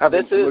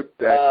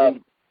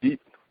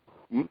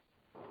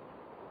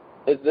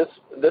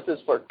is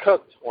for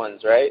cooked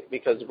ones, right?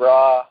 Because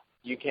raw,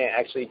 you can't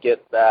actually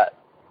get that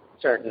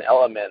certain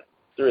element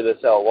through the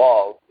cell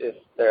walls if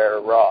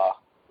they're raw.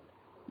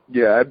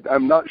 Yeah,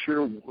 I'm not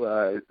sure.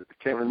 I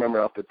can't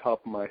remember off the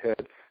top of my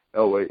head.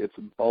 Oh, wait, it's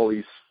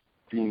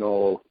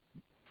polyphenol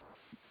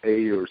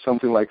A or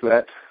something like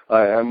that.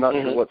 I'm not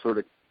sure what sort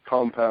of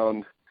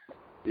compound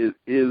is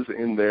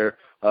in there.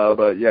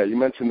 But, you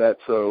mentioned that.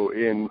 So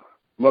in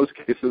most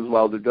cases,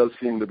 while there does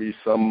seem to be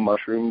some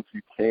mushrooms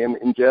you can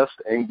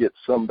ingest and get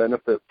some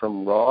benefit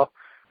from raw,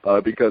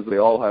 because they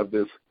all have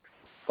this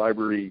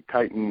fibery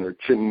chitin or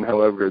chitin,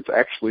 however it's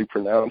actually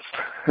pronounced,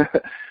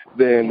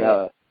 then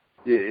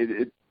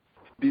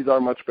these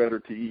are much better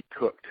to eat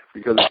cooked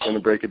because it's going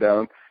to break it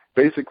down.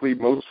 Basically,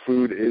 most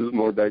food is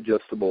more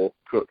digestible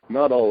cooked.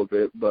 Not all of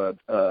it, but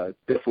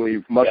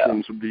definitely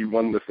mushrooms would be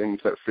one of the things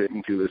that fit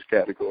into this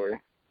category.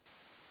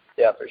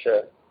 Yeah, for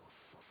sure.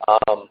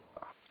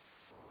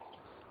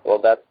 Well,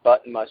 that's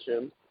button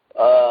mushrooms.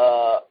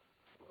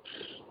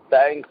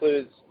 That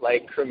includes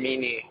like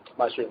cremini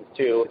mushrooms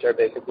too, which are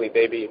basically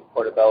baby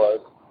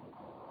portobellos.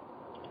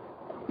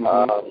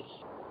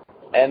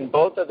 And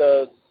both of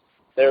those,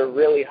 they're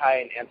really high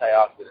in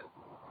antioxidants.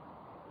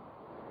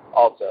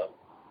 Also,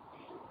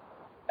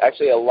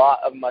 actually, a lot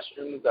of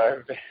mushrooms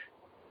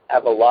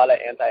have a lot of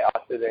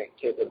antioxidant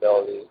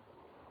capabilities.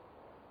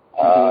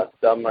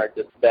 Some are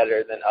just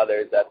better than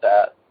others at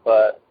that.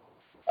 But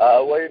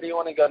where do you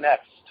want to go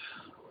next?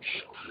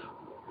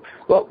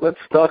 Well, let's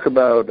talk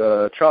about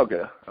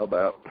chaga. How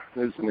about?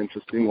 There's an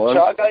interesting one.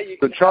 Chaga, you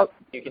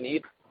can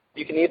eat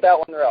that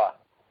one raw.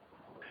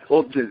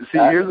 Well, see,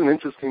 here's an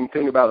interesting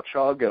thing about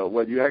chaga.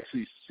 What you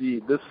actually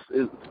see, this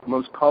is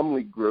most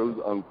commonly grows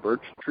on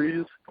birch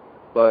trees,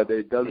 but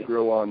it does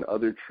grow on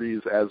other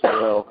trees as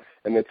well.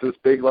 And it's this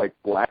big, like,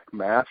 black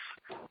mass.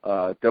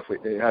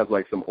 Definitely, it has,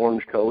 like, some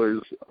orange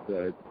colors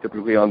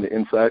typically on the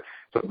inside.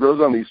 So it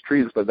grows on these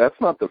trees, but that's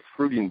not the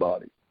fruiting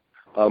body.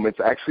 It's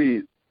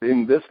actually,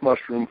 in this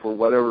mushroom, for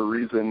whatever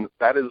reason,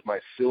 that is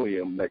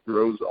mycelium that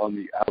grows on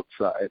the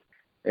outside.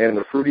 And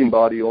the fruiting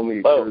body only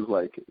occurs,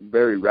 like,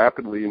 very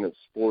rapidly, and it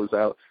spores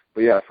out.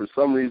 But, yeah, for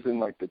some reason,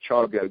 like, the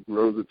chaga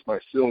grows its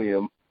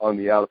mycelium on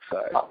the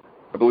outside.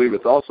 I believe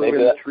it's also in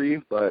the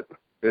tree, but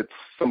it's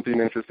something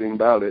interesting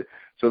about it.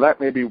 So that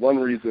may be one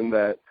reason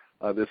that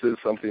this is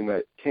something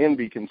that can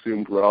be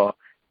consumed raw,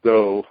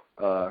 though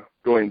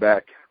going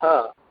back,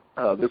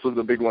 this was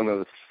a big one of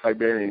the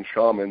Siberian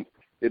shamans.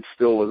 It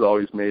still was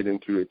always made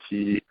into a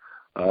tea,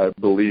 I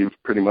believe,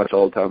 pretty much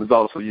all the time. It's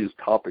also used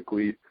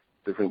topically,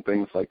 different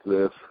things like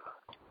this.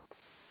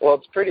 Well,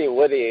 it's pretty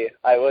woody.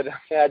 I would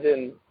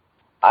imagine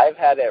I've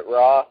had it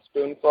raw,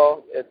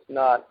 spoonful. It's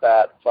not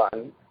that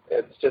fun.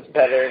 It's just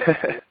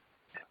better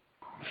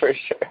for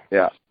sure.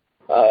 Yeah.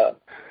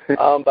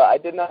 But I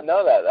did not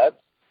know that.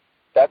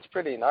 That's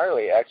pretty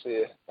gnarly,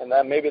 actually. And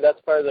maybe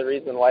that's part of the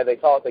reason why they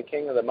call it the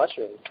king of the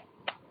mushrooms.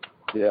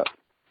 Yeah.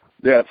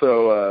 Yeah,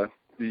 so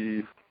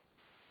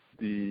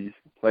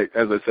like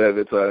as I said,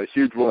 it's a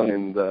huge one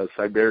in the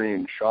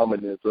Siberian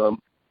shamanism.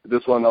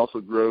 This one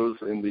also grows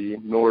in the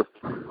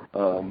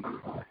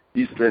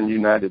eastern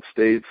United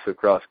States,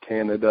 across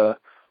Canada,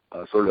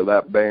 sort of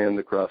that band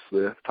across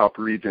the top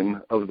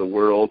region of the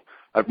world.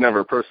 I've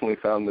never personally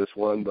found this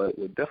one, but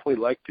would definitely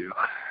like to.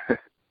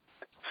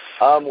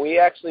 We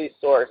actually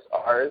source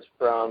ours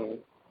from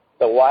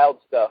the wild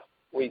stuff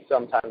we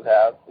sometimes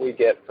have. We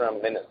get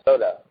from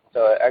Minnesota.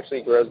 So it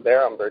actually grows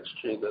there on birch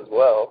trees as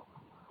well.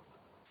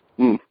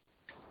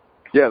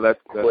 Yeah, that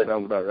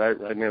sounds about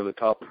right near the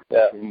top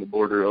between the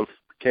border of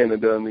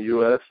Canada and the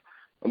U.S.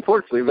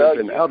 Unfortunately, we've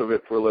been out of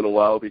it for a little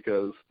while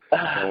because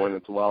when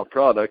it's a wild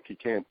product, you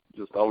can't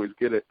just always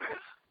get it.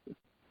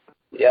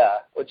 Yeah,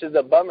 which is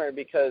a bummer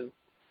because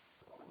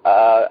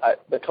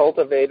the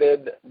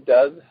cultivated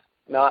does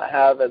not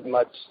have as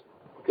much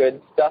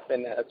good stuff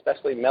in it,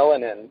 especially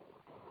melanin,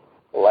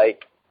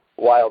 like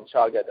wild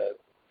chaga does.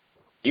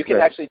 You can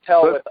actually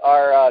tell with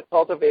our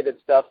cultivated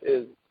stuff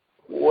is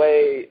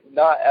way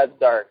not as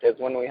dark as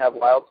when we have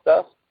wild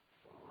stuff.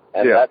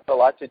 And that's a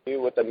lot to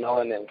do with the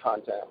melanin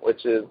content,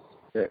 which is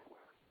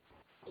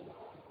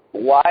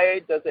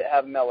why does it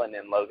have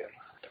melanin, Logan?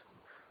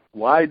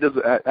 Why does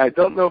it? I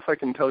don't know if I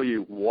can tell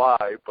you why,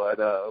 but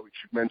we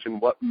should mention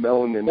what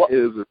melanin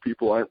is if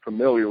people aren't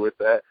familiar with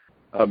that.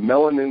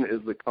 Melanin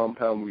is the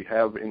compound we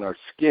have in our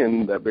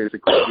skin that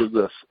basically gives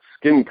us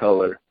skin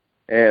color,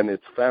 and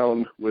it's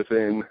found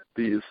within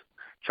these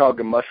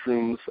chaga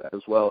mushrooms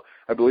as well.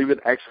 I believe it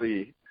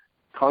actually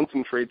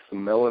concentrates the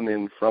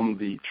melanin from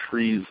the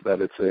trees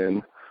that it's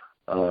in.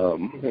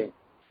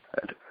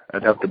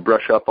 I'd have to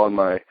brush up on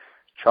my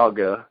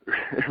chaga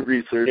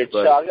research,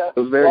 but it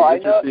was very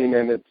interesting,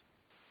 and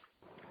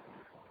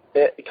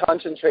it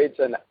concentrates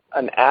an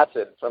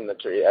acid from the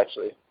tree,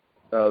 actually.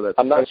 Oh,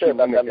 I'm not sure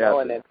about the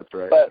melanin, that's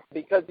right. But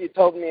because you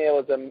told me it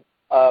was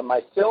a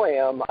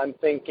mycelium, I'm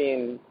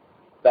thinking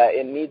that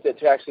it needs it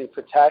to actually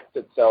protect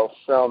itself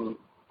from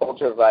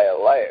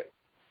ultraviolet light.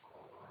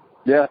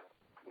 Yeah,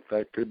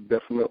 that could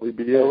definitely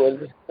be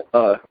it.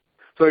 So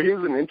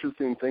here's an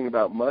interesting thing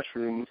about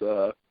mushrooms.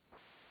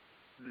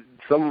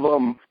 Some of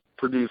them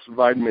produce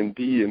vitamin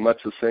D in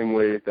much the same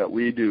way that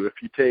we do. If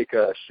you take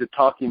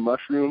shiitake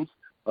mushrooms,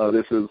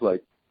 this has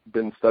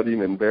been studied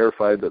and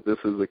verified that this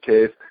is the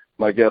case.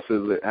 My guess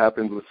is it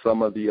happens with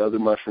some of the other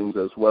mushrooms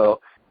as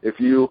well. If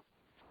you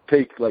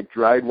take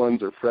dried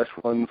ones or fresh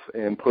ones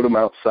and put them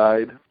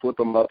outside, flip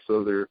them up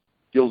so their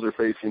gills are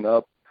facing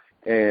up,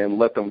 and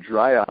let them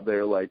dry out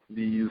there,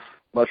 these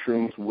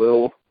mushrooms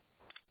will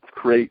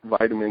create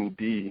vitamin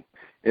D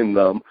in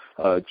them,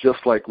 just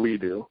like we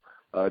do,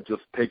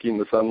 just taking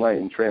the sunlight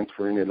and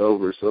transferring it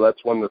over. So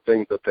that's one of the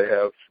things that they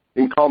have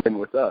in common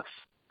with us.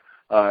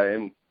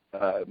 And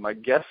my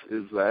guess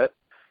is that,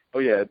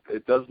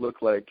 it does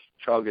look like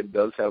chaga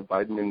does have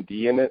vitamin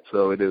D in it,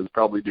 so it is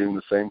probably doing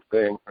the same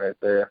thing right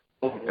there.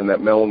 Mm-hmm. And that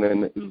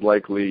melanin is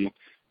likely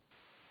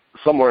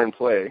somewhere in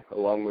play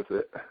along with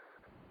it.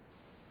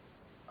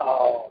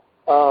 Oh,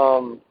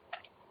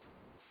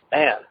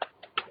 man,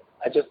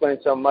 I just learned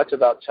so much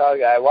about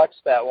chaga. I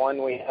watched that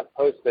one we have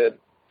posted,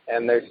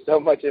 and there's so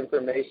much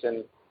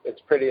information. It's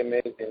pretty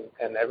amazing,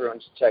 and everyone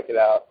should check it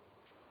out,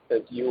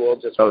 because you will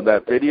just... Oh,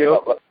 that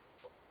video?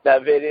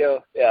 That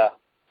video, yeah.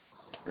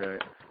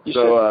 Right.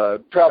 So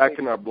back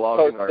in our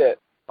blog, in our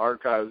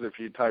archives, if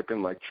you type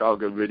in like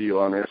chaga video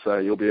on our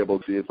site, you'll be able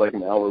to see it's like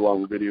an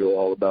hour-long video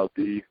all about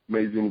the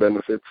amazing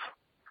benefits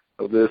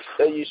of this.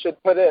 So you should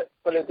put it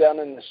down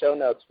in the show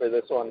notes for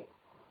this one.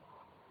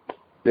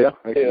 Yeah,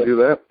 I can do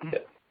that.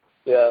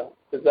 Yeah,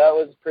 because that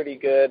was pretty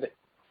good.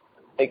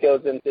 It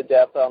goes into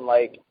depth on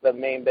like the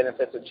main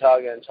benefits of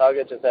chaga, and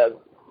chaga just has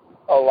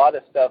a lot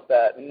of stuff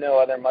that no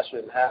other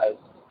mushroom has.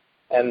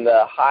 And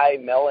the high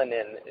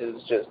melanin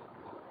is just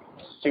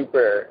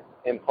super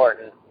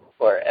important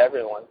for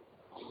everyone.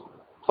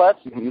 Plus,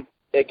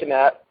 it can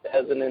act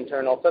as an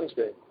internal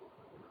sunscreen,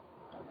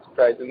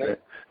 surprisingly. Right.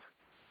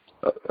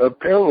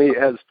 Apparently, it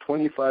has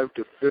 25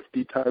 to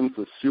 50 times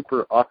the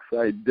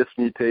superoxide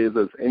dismutase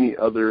as any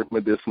other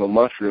medicinal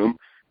mushroom,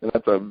 and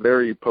that's a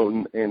very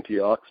potent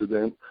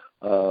antioxidant.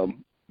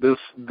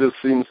 This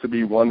seems to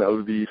be one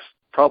of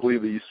probably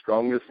the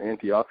strongest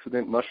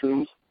antioxidant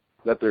mushrooms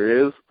that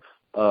there is.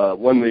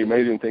 One of the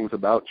amazing things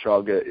about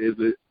chaga is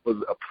it was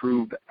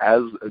approved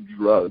as a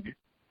drug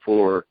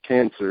for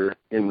cancer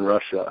in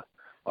Russia.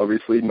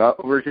 Obviously, not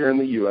over here in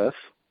the U.S.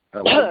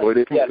 I will avoid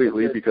it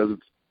completely because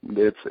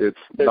it's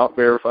not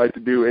verified to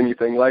do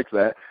anything like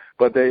that.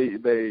 But they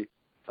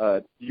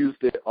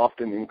used it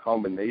often in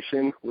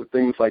combination with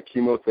things like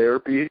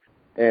chemotherapy.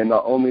 And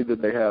not only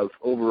did they have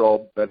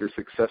overall better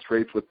success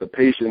rates with the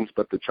patients,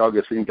 but the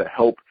chaga seemed to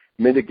help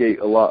mitigate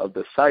a lot of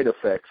the side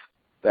effects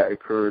that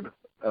occurred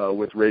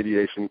with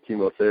radiation,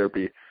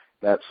 chemotherapy,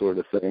 that sort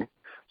of thing.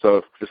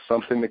 So just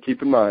something to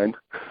keep in mind.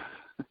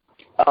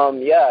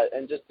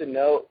 And just to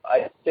note,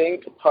 I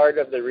think part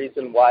of the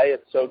reason why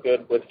it's so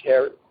good with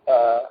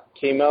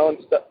chemo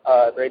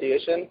and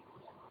radiation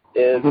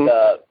is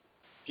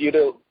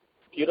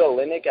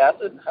butylenic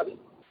acid.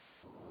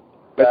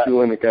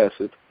 Betulinic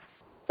acid.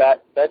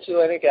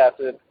 Betulinic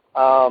acid.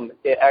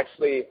 It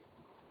actually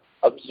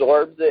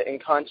absorbs it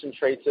and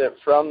concentrates it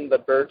from the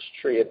birch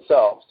tree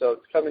itself. So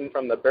it's coming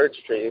from the birch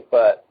tree,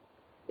 but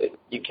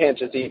you can't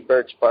just eat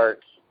birch bark.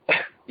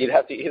 You'd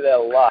have to eat it a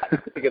lot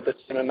to get the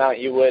same amount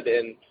you would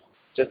in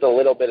just a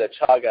little bit of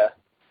chaga.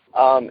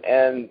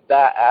 And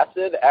that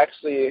acid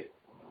actually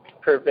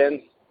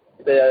prevents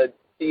the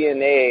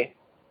DNA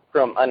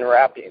from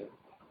unwrapping.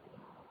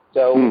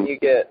 So when you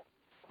get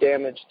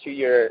damage to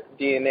your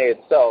DNA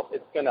itself,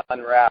 it's going to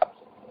unwrap,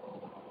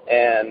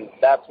 and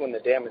that's when the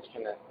damage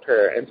can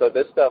occur. And so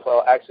this stuff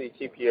will actually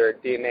keep your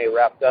DNA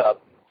wrapped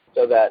up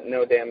so that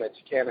no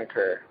damage can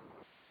occur.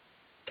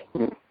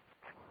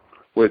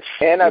 Which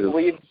and I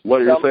believe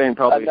what you're saying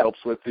probably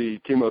helps with the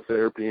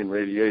chemotherapy and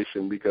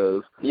radiation,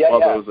 because while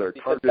those are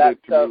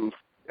targeted to move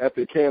at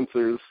the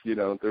cancers,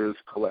 there's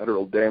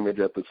collateral damage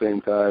at the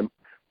same time,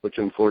 which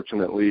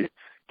unfortunately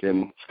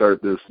can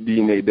start this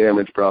DNA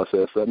damage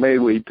process that may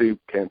lead to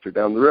cancer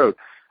down the road.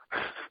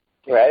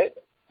 Right?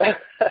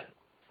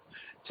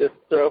 Just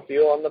throw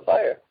fuel on the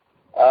fire.